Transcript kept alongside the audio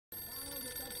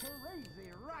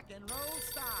rock and roll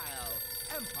style.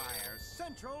 Empire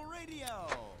Central Radio.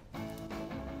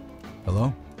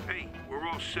 Hello? Hey, we're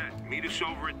all set. Meet us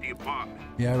over at the apartment.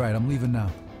 Yeah, right. I'm leaving now.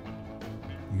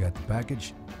 You got the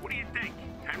package? What do you think?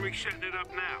 Henry's setting it up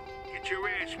now. Get your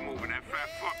ass moving. That fat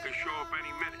fuck could show up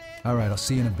any minute. All right, I'll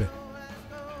see you in a bit.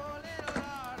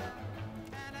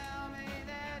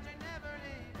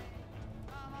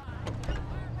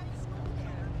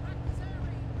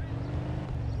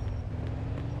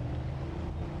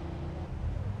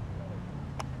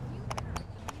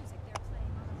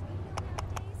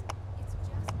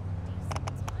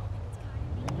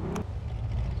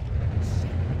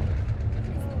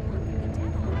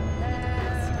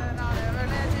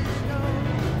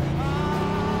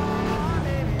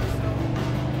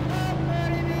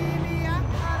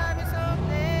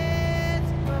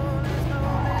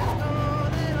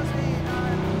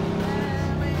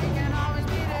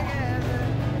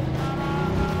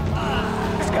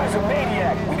 Guy's a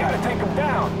maniac. We gotta take him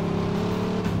down.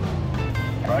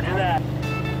 Roger that.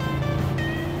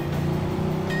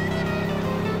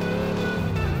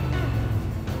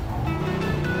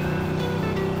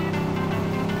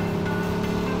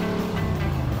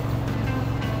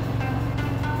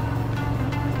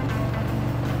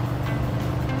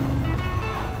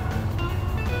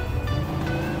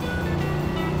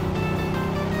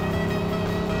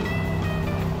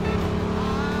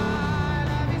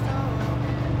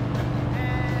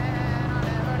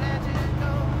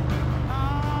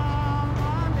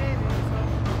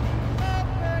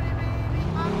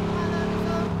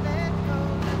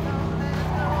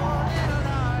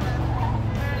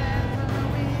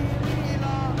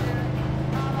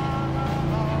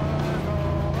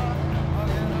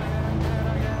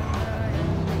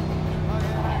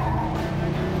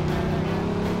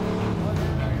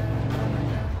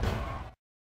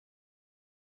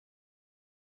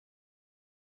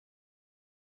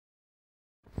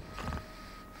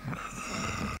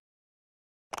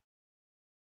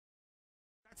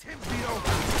 That's him, Vito.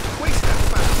 Waste that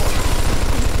fat boy.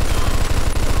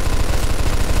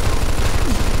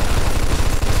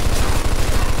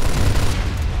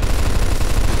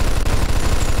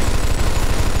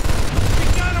 We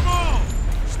got them all.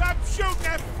 Stop shooting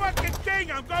that fucking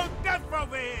thing. I'm going deaf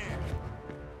over here.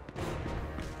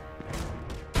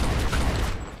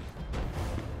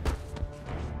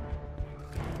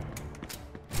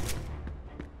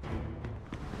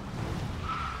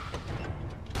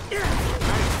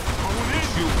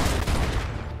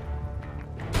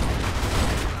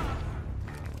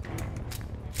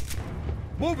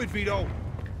 Move it, Vito!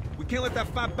 We can't let that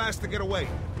fat bastard get away.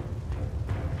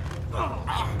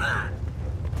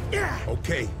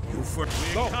 Okay, you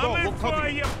first. Go, we'll cover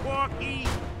you, Porky!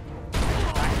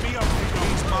 Back me up, Vito.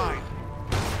 He's mine.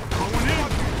 Going in!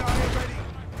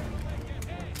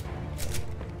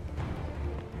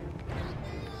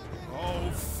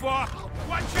 Oh, fuck!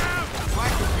 Watch out!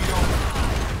 Michael, Vito!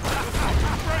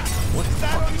 What the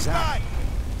fuck is that?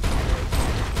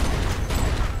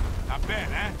 Not bad,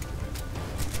 huh?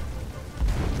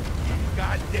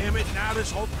 God damn it, now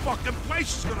this whole fucking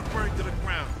place is gonna burn to the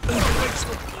ground.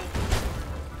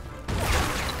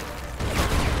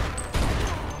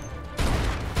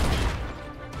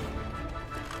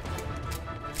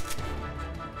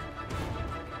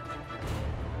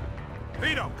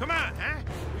 Vito, come on, huh?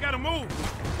 We gotta move.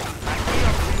 Back me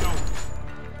up, Vito.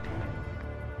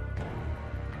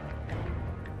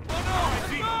 Oh no!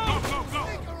 Go!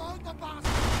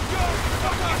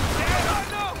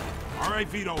 All right,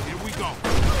 Vito, here we go.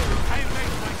 I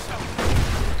make myself.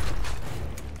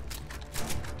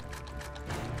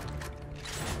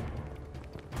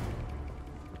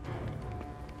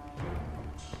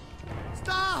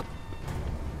 Stop!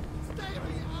 Stay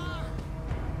where you are.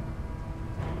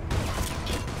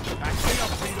 Back me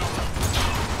up, Vito.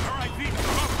 All right, Vito,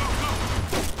 go!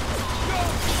 You're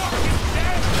fucking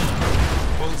dead!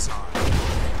 Bullseye.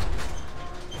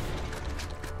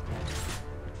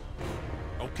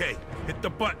 Okay, hit the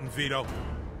button, Vito.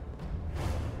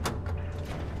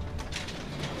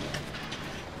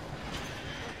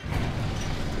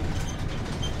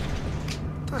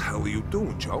 What the hell are you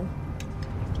doing, Joe?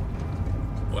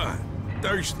 What?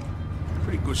 Thirsty.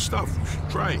 Pretty good stuff. You should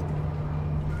try it.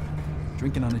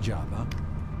 Drinking on the job, huh?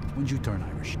 When'd you turn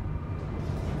Irish?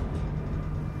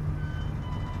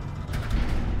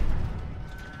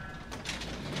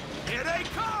 Here they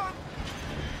come!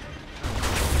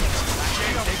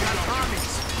 They got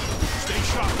armies. Stay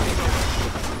sharp, Vito.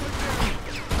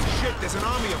 Shit, there's an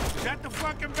army of them. Is that the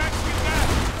fucking best we got?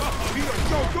 Vito,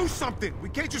 Joe, do something. We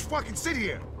can't just fucking sit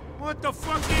here. What the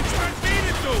fuck do you expect me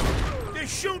to do? They're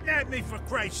shooting at me, for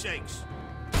Christ's sakes.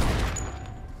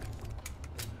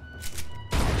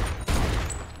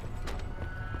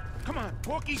 Come on,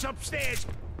 Porky's upstairs.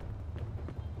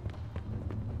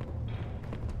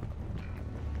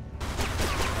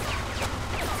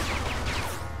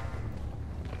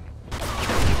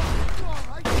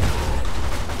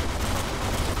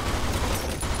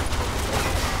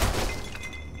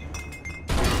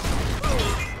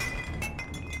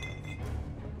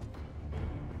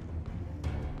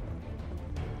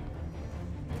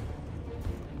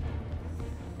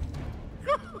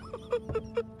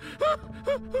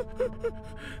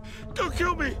 Don't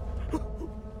kill me!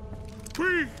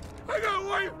 Please! I got a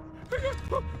wife!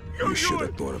 You should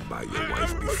have thought about your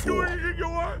wife before. Do anything you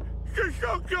want! Just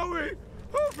don't kill me!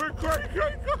 Oh, for Christ's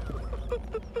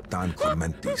sake! Don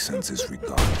Clemente sends his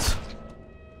regards.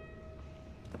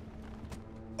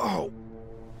 Oh!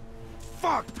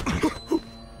 Fuck!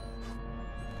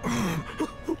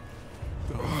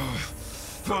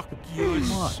 Fuck you!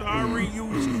 Sorry,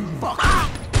 you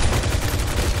fuck!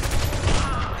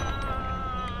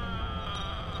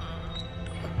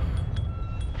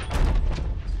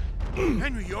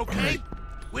 Henry, you okay?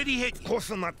 Where'd he hit Of you? course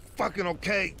I'm not fucking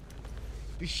okay.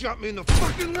 He shot me in the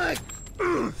fucking leg.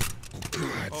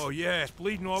 Oh, yeah, it's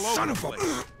bleeding all over Son the of place.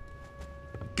 a...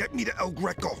 Get me to El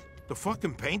Greco. The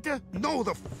fucking painter? No,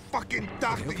 the fucking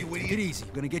doctor, you Take it idiot. easy.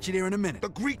 We're gonna get you there in a minute. The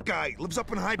Greek guy lives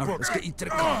up in All right, Highbrook. let's get you to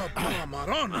the car. Oh,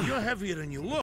 Marona, you're heavier than you look.